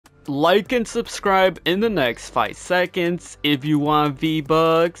Like and subscribe in the next 5 seconds if you want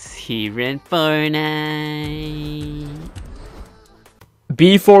V-Bucks here in Fortnite.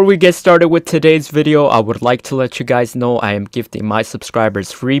 Before we get started with today's video, I would like to let you guys know I am gifting my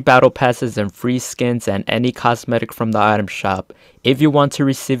subscribers free battle passes and free skins and any cosmetic from the item shop. If you want to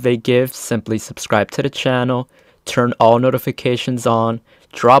receive a gift, simply subscribe to the channel, turn all notifications on,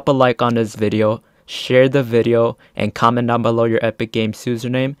 drop a like on this video, share the video, and comment down below your Epic Games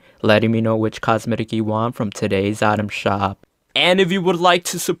username, letting me know which cosmetic you want from today's item shop. And if you would like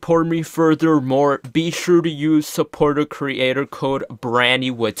to support me furthermore, be sure to use supporter creator code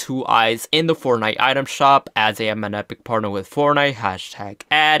Branny with 2 eyes in the Fortnite item shop, as I am an Epic partner with Fortnite,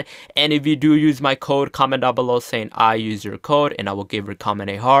 #ad. And if you do use my code, comment down below saying I use your code and I will give your comment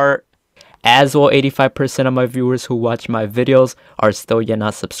a heart. As well, 85% of my viewers who watch my videos are still yet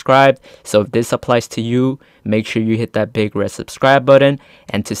not subscribed. So if this applies to you, make sure you hit that big red subscribe button.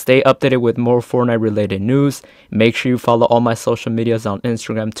 And to stay updated with more Fortnite related news, make sure you follow all my social medias on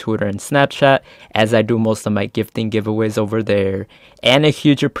Instagram, Twitter, and Snapchat, as I do most of my gifting giveaways over there. And a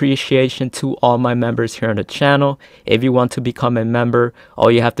huge appreciation to all my members here on the channel. If you want to become a member,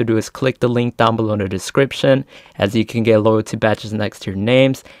 all you have to do is click the link down below in the description, as you can get loyalty badges next to your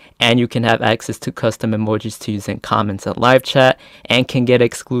names. And you can have access to custom emojis to use in comments and live chat, and can get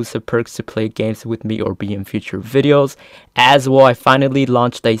exclusive perks to play games with me or be in future videos. As well, I finally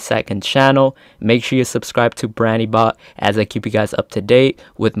launched a second channel. Make sure you subscribe to BrannyBot, as I keep you guys up to date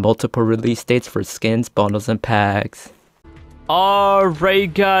with multiple release dates for skins, bundles, and packs.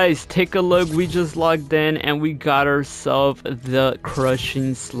 Alright guys, take a look. We just logged in and we got ourselves the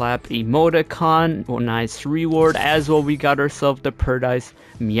crushing slap emoticon. Well, nice reward. As well, we got ourselves the Paradise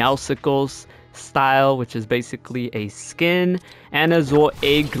Meowsicles style, which is basically a skin, and as well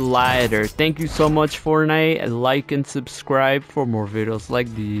a glider. Thank you so much, Fortnite. Like and subscribe for more videos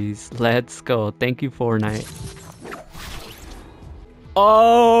like these. Let's go. Thank you, Fortnite.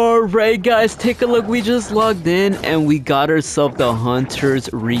 Alright guys, take a look. We just logged in and we got ourselves the Hunter's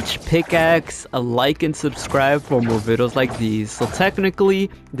Reach pickaxe. Like and subscribe for more videos like these. So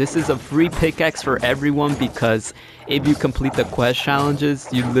technically, this is a free pickaxe for everyone, because if you complete the quest challenges,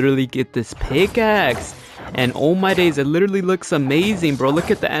 you literally get this pickaxe. And oh my days, it literally looks amazing, bro.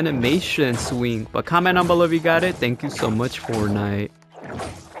 Look at the animation swing. But comment down below if you got it. Thank you so much, Fortnite.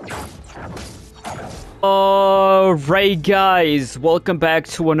 Alright guys, welcome back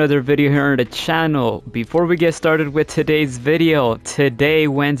to another video here on the channel. Before we get started with today's video, today,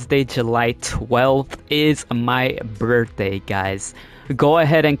 Wednesday, July 12th, is my birthday, guys. Go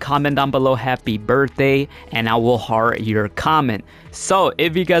ahead and comment down below happy birthday, and I will heart your comment. So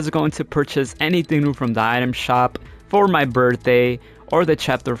if you guys are going to purchase anything new from the item shop for my birthday, or the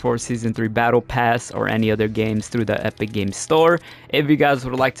Chapter 4 Season 3 Battle Pass, or any other games through the Epic Games Store, if you guys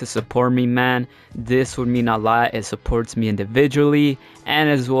would like to support me, man, this would mean a lot. It supports me individually, and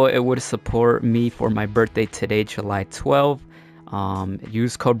as well, it would support me for my birthday today, July 12th.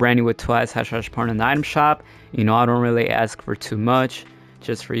 Use code Brandy with twice #partner in the item shop. You know, I don't really ask for too much,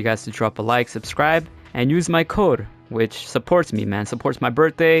 just for you guys to drop a like, subscribe, and use my code, which supports me, man, supports my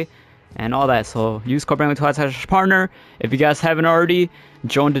birthday and all that. So use code Brandy with twice #partner. If you guys haven't already,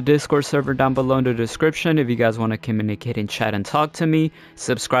 join the Discord server down below in the description if you guys want to communicate and chat and talk to me.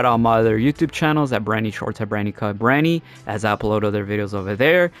 Subscribe to all my other YouTube channels at Brandy Shorts, at Brandy Cut Brandy, as I upload other videos over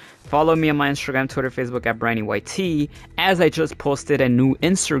there. Follow me on my Instagram, Twitter, Facebook at BrandyYT, as I just posted a new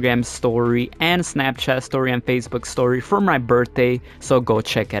Instagram story and Snapchat story and Facebook story for my birthday, so go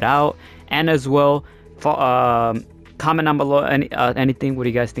check it out. And as well, comment down below anything, what do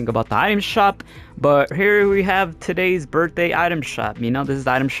you guys think about the item shop. But here we have today's birthday item shop. You know, this is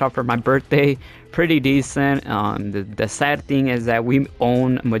the item shop for my birthday. Pretty decent. The sad thing is that we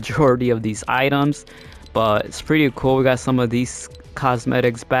own majority of these items, but it's pretty cool. We got some of these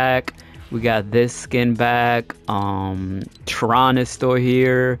cosmetics back. We got this skin back. Tron is still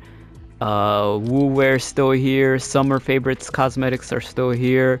here. Woo is still here. Summer favorites cosmetics are still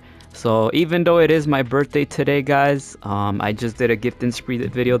here. So even though it is my birthday today, guys, I just did a gift and spree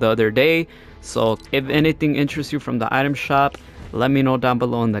video the other day. So if anything interests you from the item shop, let me know down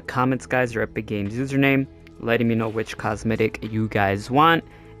below in the comments, guys, your Epic Games username, letting me know which cosmetic you guys want.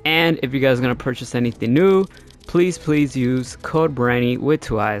 And if you guys are going to purchase anything new, please use code Branny with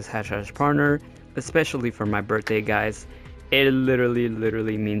 2 eyes #partner, especially for my birthday, guys. It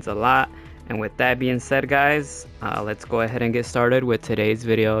literally means a lot. And with that being said, guys, let's go ahead and get started with today's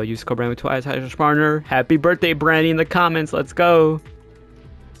video. Use code Brandy with 2 eyes #partner. Happy birthday, Brandy, in the comments. Let's go.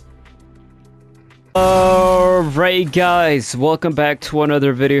 Alright guys, welcome back to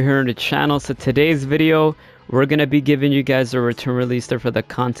another video here on the channel. So today's video, we're gonna be giving you guys a return release there for the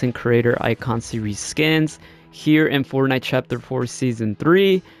content creator icon series skins here in Fortnite Chapter 4 Season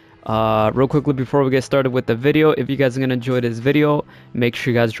 3. Real quickly before we get started with the video, if you guys are gonna enjoy this video, make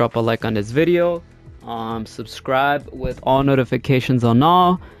sure you guys drop a like on this video, subscribe with all notifications on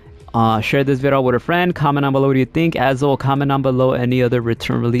all, share this video with a friend, comment down below what you think. As well, comment down below any other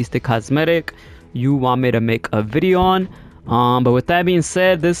return release the cosmetic you want me to make a video on. But with that being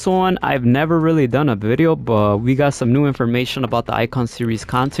said, this one I've never really done a video, but we got some new information about the icon series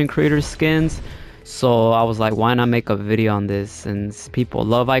content creator skins, so I was like, why not make a video on this since people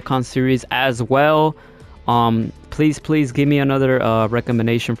love icon series as well. Please give me another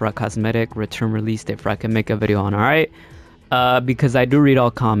recommendation for a cosmetic return release if I can make a video on. All right, because I do read all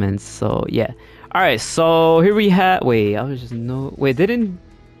comments, so yeah. All right, so here we have, wait, I was just no, wait, didn't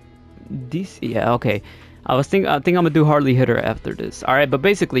DC, yeah, okay. I think I'm gonna do Hardly Hitter after this. All right, but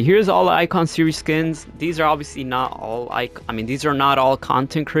basically here's all the icon series skins. These are obviously not all these are not all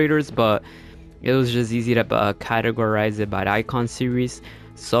content creators, but it was just easy to categorize it by the icon series.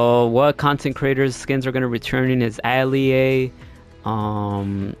 So what content creators skins are gonna return in is Alia,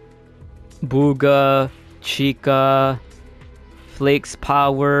 Booga, Chica, Flakes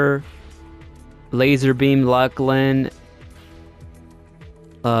Power, Laser Beam Lachlan,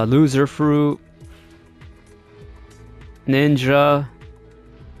 Loser Fruit, Ninja,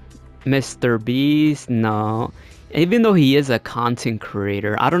 Mr. Beast. No, even though he is a content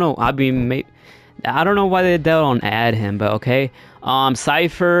creator, I don't know. I mean, I don't know why they don't add him, but okay.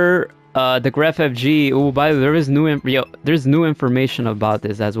 Cypher, the Graph FG. Oh, by the way, there's new information about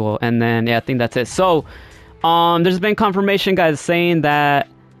this as well. And then yeah, I think that's it. So, there's been confirmation, guys, saying that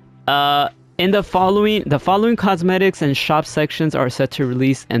in the following cosmetics and shop sections are set to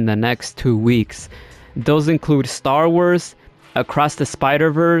release in the next 2 weeks. Those include Star Wars, Across the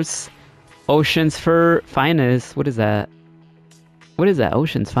Spider-Verse, Ocean's Finest. What is that? What is that?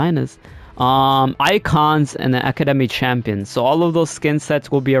 Ocean's Finest. Icons and the Academy Champions. So all of those skin sets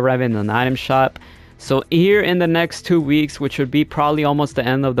will be arriving in the item shop. So here in the next 2 weeks, which would be probably almost the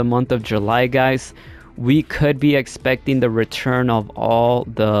end of the month of July, guys, we could be expecting the return of all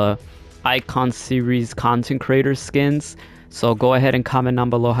the icon series content creator skins. So go ahead and comment down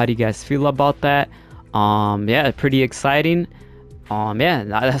below, how do you guys feel about that? Yeah, pretty exciting. Yeah,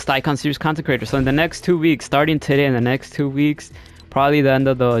 that's the icon series content creator. So in the next 2 weeks, starting today, in the next 2 weeks, probably the end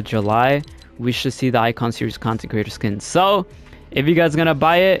of the July, we should see the icon series content creator skins. So if you guys gonna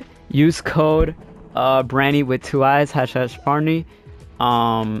buy it, use code Branny with 2 eyes #Barney.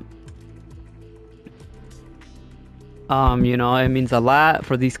 You know, it means a lot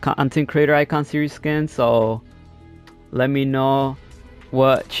for these content creator icon series skins. So let me know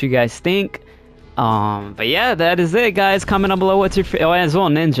what you guys think. But yeah, that is it, guys. Comment down below what's your oh, as well,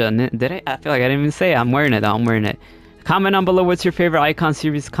 Ninja. I feel like I didn't even say it. I'm wearing it though. I'm wearing it. Comment down below what's your favorite icon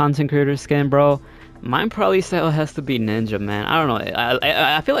series content creator skin, bro. Mine probably still has to be Ninja, man. I don't know.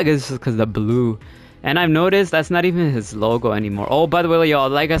 I feel like it's just because the blue. And I've noticed that's not even his logo anymore. Oh, by the way, y'all,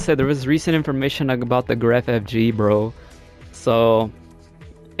 like I said, there was recent information about the Graph FG, bro. So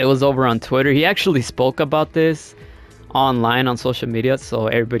it was over on Twitter. He actually spoke about this online on social media, so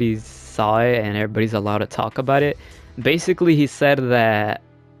everybody saw it and everybody's allowed to talk about it. Basically, he said that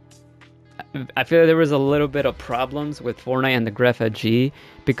I feel like there was a little bit of problems with Fortnite and the Graph FG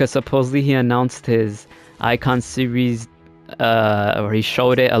because supposedly he announced his icon series, or he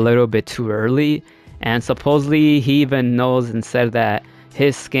showed it a little bit too early, and supposedly he even knows and said that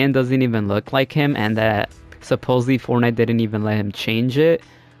his skin doesn't even look like him, and that supposedly Fortnite didn't even let him change it.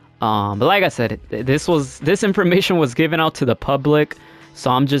 But like I said, this information was given out to the public,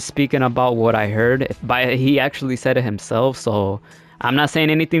 so I'm just speaking about what I heard. He actually said it himself, so I'm not saying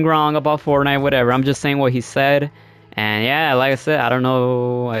anything wrong about Fortnite, whatever. I'm just saying what he said. And yeah, like I said, I don't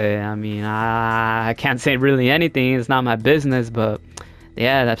know. I mean, I can't say really anything. It's not my business, but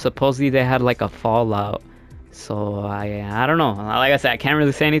yeah, that supposedly they had like a fallout. So I don't know. Like I said, I can't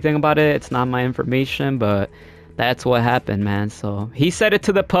really say anything about it. It's not my information, but that's what happened, man. So he said it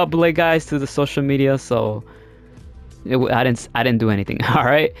to the public, guys, to the social media. So I didn't do anything. All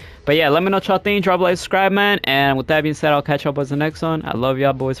right, but yeah, let me know what y'all think. Drop a like, subscribe, man. And with that being said, I'll catch up with the next one. I love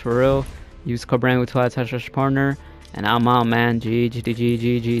y'all boys for real. Use code Brand with 2 eyes #partner. And I'm out, man.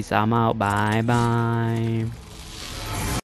 GG's. I'm out. Bye bye.